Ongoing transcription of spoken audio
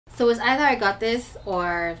So it's either I got this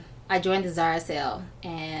or I joined the Zara sale,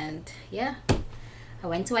 and yeah, I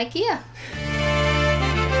went to IKEA.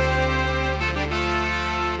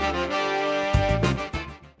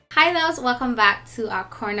 Hi loves, welcome back to our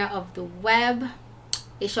corner of the web.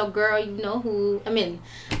 It's your girl, you know who, I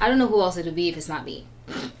don't know who else it'll be if it's not me.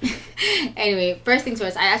 Anyway, first things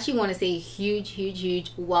first, I actually want to say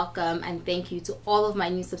huge welcome and thank you to all of my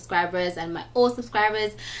new subscribers and my old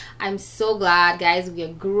subscribers. I'm so glad, guys. We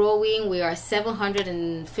are growing. We are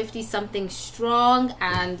 750 something strong,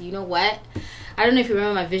 and you know what, I don't know if you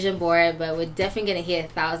remember my vision board, but we're definitely gonna hit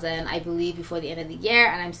 1,000, I believe, before the end of the year,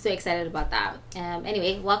 and I'm so excited about that.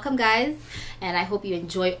 Anyway, welcome guys, and I hope you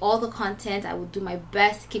enjoy all the content. I will do my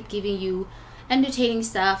best to keep giving you entertaining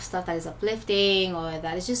stuff that is uplifting or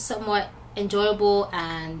that is just somewhat enjoyable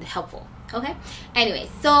and helpful. Okay, anyway,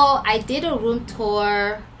 so I did a room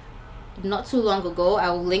tour not too long ago. I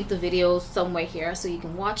will link the video somewhere here so you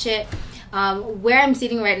can watch it. Where I'm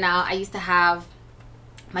sitting right now, I used to have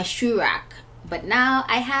my shoe rack, but now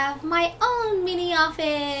I have my own mini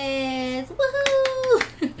office.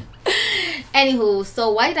 Woohoo! Anywho,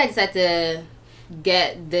 so why did I decide to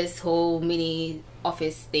get this whole mini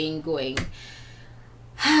office thing going?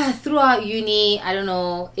 Throughout uni, I don't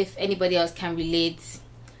know if anybody else can relate,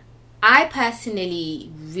 I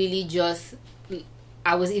personally really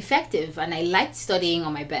I was effective and I liked studying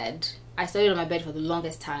on my bed. I studied on my bed for the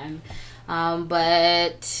longest time,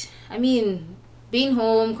 but I mean, being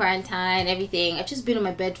home, quarantine, everything, I've just been on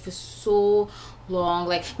my bed for so long.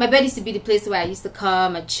 Like, my bed used to be the place where I used to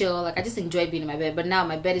come and chill. Like, I just enjoyed being in my bed, but now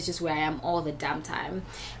my bed is just where I am all the damn time.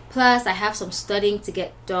 Plus, I have some studying to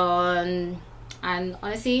get done, and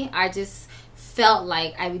honestly, I just felt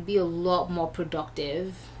like I would be a lot more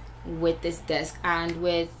productive with this desk, and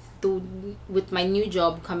with my new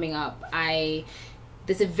job coming up,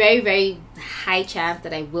 there's a very high chance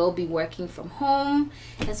that I will be working from home,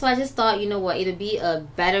 and so I just thought, you know what, it'll be a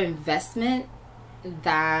better investment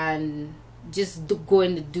than just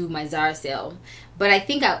going to do my Zara sale. But I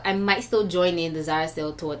think I might still join in the Zara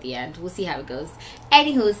sale toward the end. We'll see how it goes.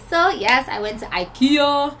 Anywho, so yes, I went to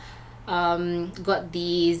IKEA, got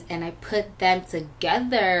these, and I put them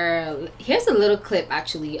together. Here's a little clip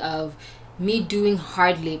actually of me doing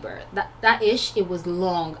hard labor. It was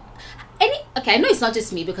long. Okay, I know it's not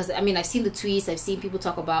just me, because I mean, I've seen the tweets, I've seen people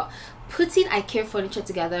talk about putting IKEA furniture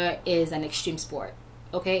together is an extreme sport.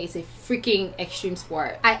 Okay, it's a freaking extreme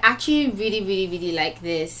sport. I actually really like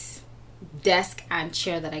this desk and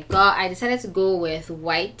chair that I got. I decided to go with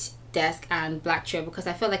white desk and black chair because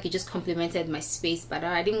I felt like it just complemented my space better.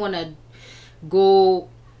 I didn't want to go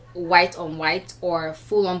white on white or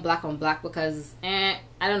full on black because I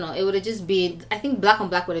don't know, it would have just been, I think black on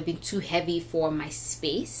black would have been too heavy for my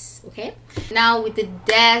space. Okay, now with the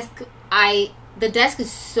desk, the desk is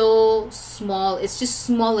so small, it's just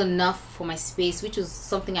small enough for my space, which was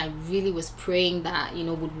something I really was praying that, you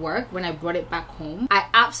know, would work when I brought it back home. I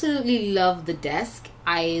absolutely love the desk.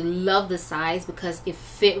 I love the size because it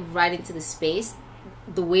fit right into the space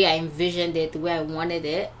the way I envisioned it, the way I wanted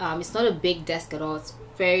it. It's not a big desk at all. It's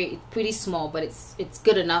pretty small, but it's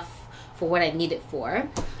good enough for what I need it for.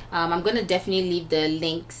 I'm gonna definitely leave the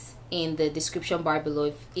links in the description bar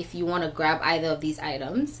below if you want to grab either of these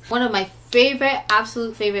items. One of my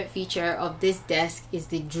absolute favorite feature of this desk is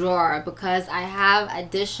the drawer, because I have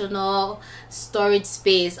additional storage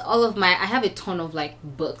space. I have a ton of like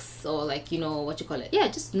books, or like, you know, what you call it, yeah,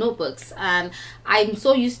 just notebooks, and I'm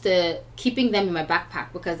so used to keeping them in my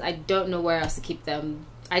backpack because I don't know where else to keep them.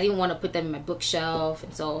 I didn't want to put them in my bookshelf,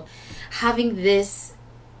 and so having this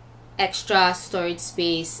extra storage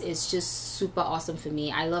space is just super awesome for me.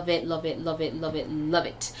 I love it.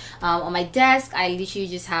 On my desk, I literally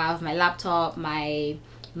just have my laptop, my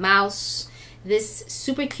mouse, this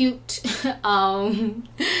super cute vase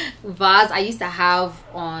I used to have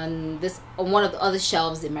on one of the other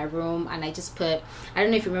shelves in my room, and I just put, I don't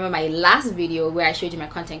know if you remember my last video where I showed you my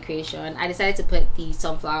content creation, I decided to put the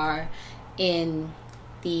sunflower in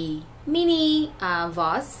the mini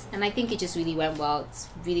vase, and I think it just really went well. It's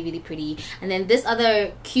really pretty. And then this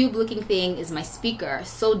other cube looking thing is my speaker.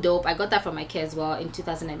 So dope. I got that from IKEA as well in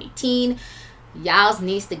 2018. Y'all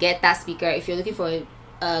needs to get that speaker if you're looking for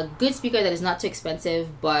a good speaker that is not too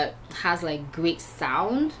expensive but has like great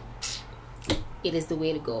sound. It is the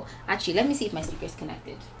way to go. Actually, let me see if my speaker is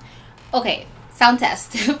connected. Okay, sound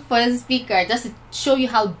test for the speaker, just to show you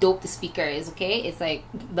how dope the speaker is. Okay, it's like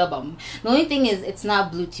the bomb. The only thing is it's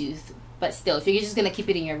not Bluetooth, but still, if you're just gonna keep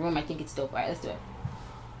it in your room, I think it's dope. All right, let's do it.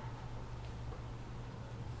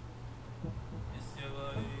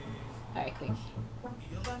 All right, quick.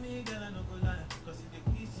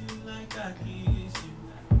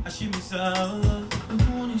 Can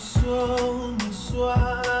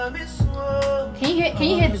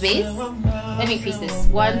you hear the bass? Let me increase this.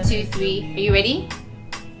 1, 2, 3. Are you ready?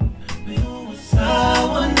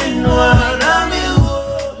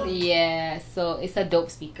 Yeah, so it's a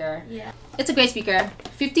dope speaker. Yeah, it's a great speaker.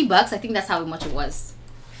 $50. I think that's how much it was.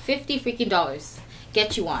 $50 freaking dollars.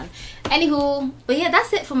 Get you one. Anywho, but yeah,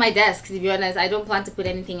 that's it for my desk. To be honest, I don't plan to put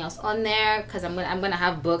anything else on there because I'm gonna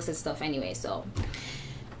have books and stuff anyway. So,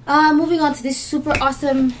 moving on to this super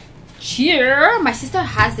awesome chair. My sister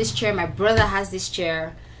has this chair. My brother has this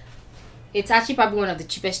chair. It's actually probably one of the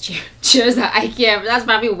cheapest chairs at IKEA. But that's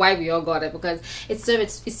probably why we all got it, because it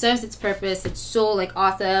serves its purpose. It's so like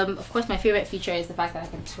awesome. Of course, my favorite feature is the fact that I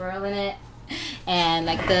can twirl in it, and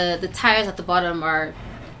like the tires at the bottom are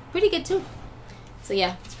pretty good too. So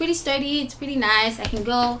yeah, it's pretty sturdy. It's pretty nice. I can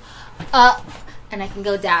go up and I can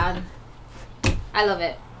go down. I love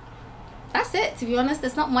it. That's it. To be honest,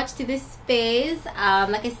 there's not much to this space.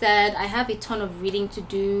 Like I said, I have a ton of reading to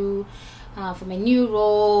do. For my new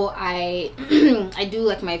role, I I do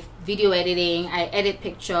like my video editing, I edit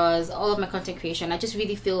pictures, all of my content creation. I just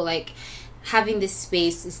really feel like having this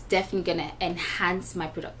space is definitely gonna enhance my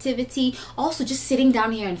productivity. Also, just sitting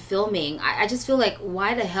down here and filming, I just feel like,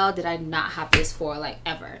 why the hell did I not have this for like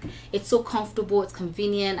ever? It's so comfortable, it's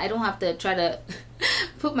convenient. I don't have to try to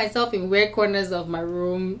put myself in weird corners of my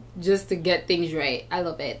room just to get things right. I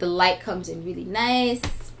love it. The light comes in really nice.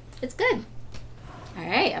 It's good.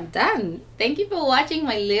 Alright, I'm done. Thank you for watching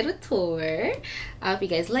my little tour. I hope you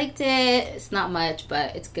guys liked it. It's not much,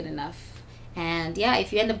 but it's good enough. And yeah,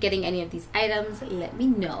 if you end up getting any of these items, let me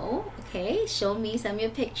know. Okay, show me, send me a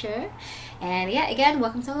picture. And yeah, again,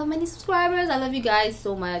 welcome to all of my new subscribers. I love you guys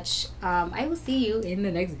so much. I will see you in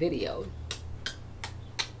the next video.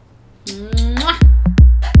 Mwah!